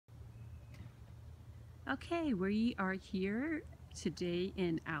Okay, we are here today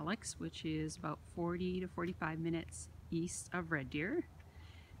in Alix, which is about 40 to 45 minutes east of Red Deer.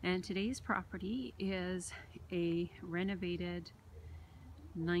 And today's property is a renovated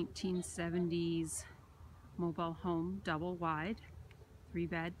 1970s mobile home, double wide,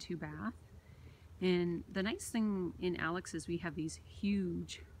 3-bed, 2-bath. And the nice thing in Alix is we have these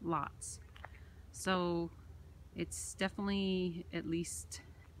huge lots. So it's definitely at least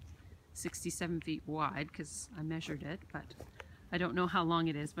 67 feet wide because I measured it, but I don't know how long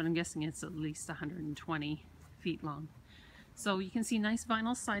it is, but I'm guessing it's at least 120 feet long. So you can see nice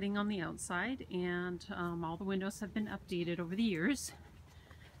vinyl siding on the outside, and all the windows have been updated over the years.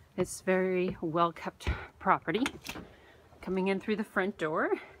 It's very well kept property. Coming in through the front door,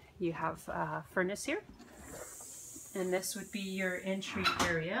 you have a furnace here, and this would be your entry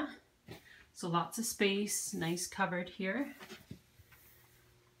area. So lots of space, nice cupboard here.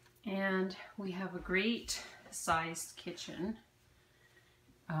 And we have a great sized kitchen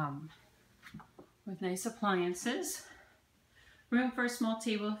with nice appliances. Room for a small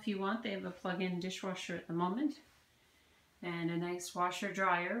table if you want. They have a plug-in dishwasher at the moment. And a nice washer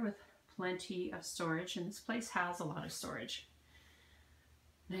dryer with plenty of storage. And this place has a lot of storage.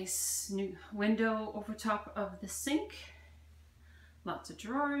 Nice new window over top of the sink. Lots of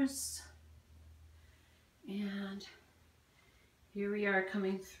drawers. And here we are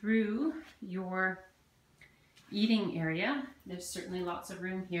coming through your eating area. There's certainly lots of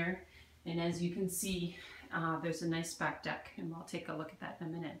room here, and as you can see, there's a nice back deck, and we'll take a look at that in a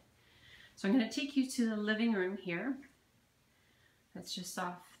minute. So I'm going to take you to the living room here. That's just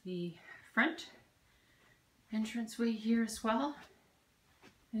off the front entranceway here as well,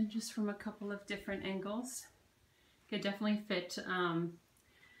 and just from a couple of different angles. Could definitely fit an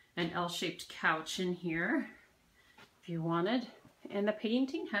L-shaped couch in here if you wanted. And the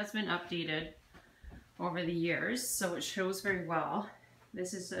painting has been updated over the years, so it shows very well.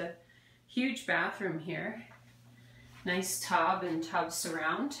 This is a huge bathroom here. Nice tub and tub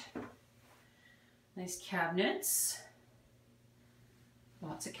surround. Nice cabinets.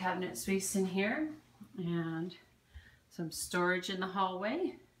 Lots of cabinet space in here. And some storage in the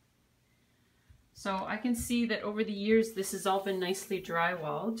hallway. So I can see that over the years this has all been nicely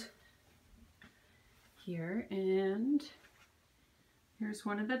drywalled here, and here's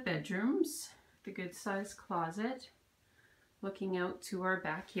one of the bedrooms, the good sized closet looking out to our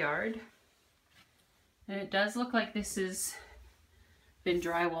backyard. And it does look like this has been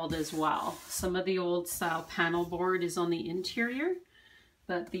drywalled as well. Some of the old style panel board is on the interior,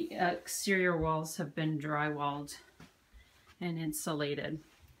 but the exterior walls have been drywalled and insulated.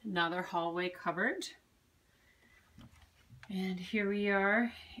 Another hallway cupboard. And here we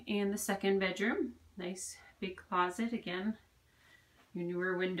are in the second bedroom. Nice big closet again. Your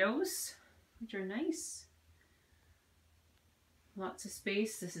newer windows, which are nice. Lots of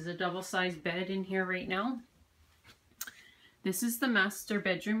space. This is a double-sized bed in here right now. This is the master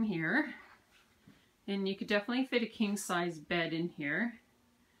bedroom here. And you could definitely fit a king-size bed in here.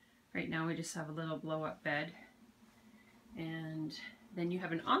 Right now we just have a little blow-up bed. And then you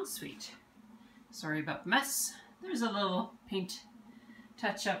have an ensuite. Sorry about the mess. There's a little paint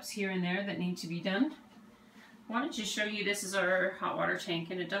touch-ups here and there that need to be done. I wanted to show you, this is our hot water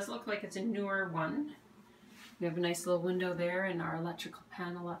tank, and it does look like it's a newer one. We have a nice little window there and our electrical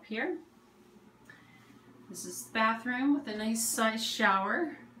panel up here. This is the bathroom with a nice sized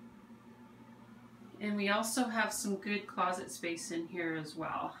shower. And we also have some good closet space in here as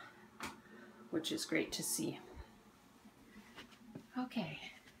well, which is great to see. Okay,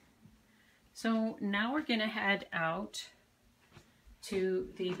 so now we're gonna head out to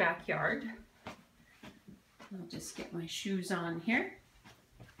the backyard. I'll just get my shoes on here.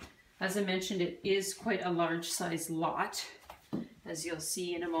 As I mentioned, it is quite a large size lot, as you'll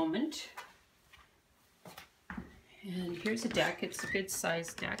see in a moment. And here's a deck. It's a good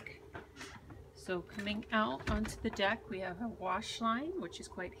sized deck. So coming out onto the deck, we have a wash line, which is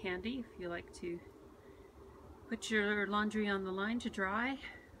quite handy if you like to put your laundry on the line to dry.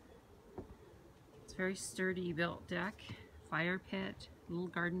 It's a very sturdy built deck. Fire pit, little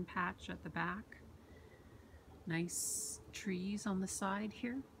garden patch at the back. Nice trees on the side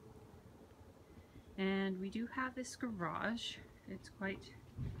here. And we do have this garage. It's quite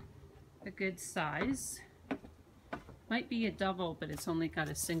a good size. Might be a double, but it's only got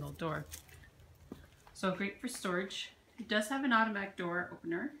a single door. So great for storage. It does have an automatic door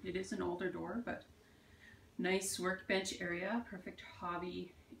opener. It is an older door, but nice workbench area, perfect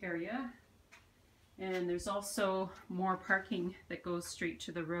hobby area. And there's also more parking that goes straight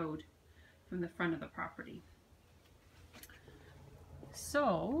to the road from the front of the property.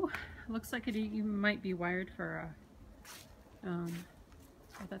 So, looks like you might be wired for a, oh,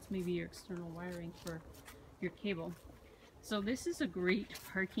 that's maybe your external wiring for your cable. So this is a great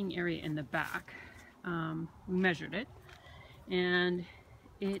parking area in the back. We measured it, and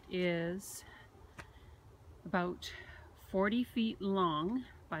it is about 40 feet long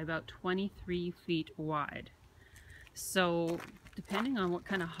by about 23 feet wide. So depending on what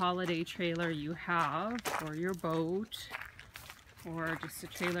kind of holiday trailer you have, or your boat, or just a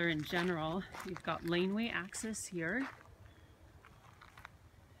trailer in general, you've got laneway access here.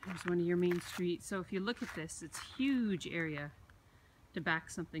 There's one of your main streets. So if you look at this, it's a huge area to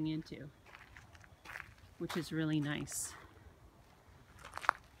back something into, which is really nice.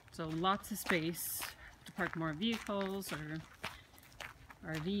 So lots of space to park more vehicles or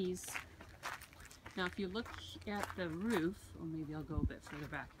RVs. Now if you look at the roof, or maybe I'll go a bit further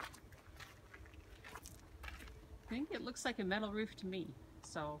back. I think it looks like a metal roof to me.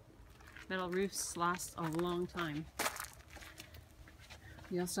 So metal roofs last a long time.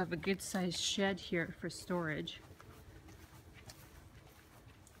 We also have a good sized shed here for storage.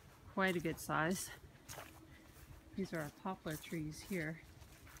 Quite a good size. These are our poplar trees here.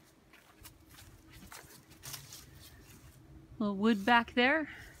 Little wood back there.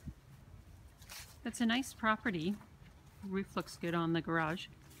 That's a nice property. Roof looks good on the garage.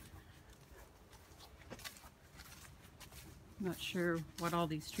 Not sure what all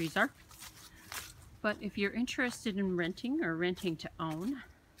these trees are, but if you're interested in renting or renting to own,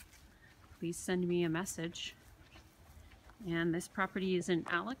 please send me a message. And this property is in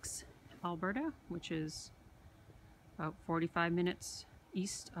Alix, Alberta, which is about 45 minutes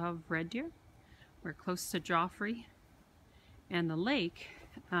east of Red Deer. We're close to Joffrey, and the lake,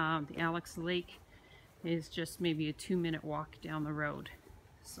 the Alix Lake, is just maybe a 2-minute walk down the road.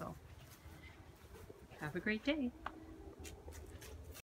 So have a great day.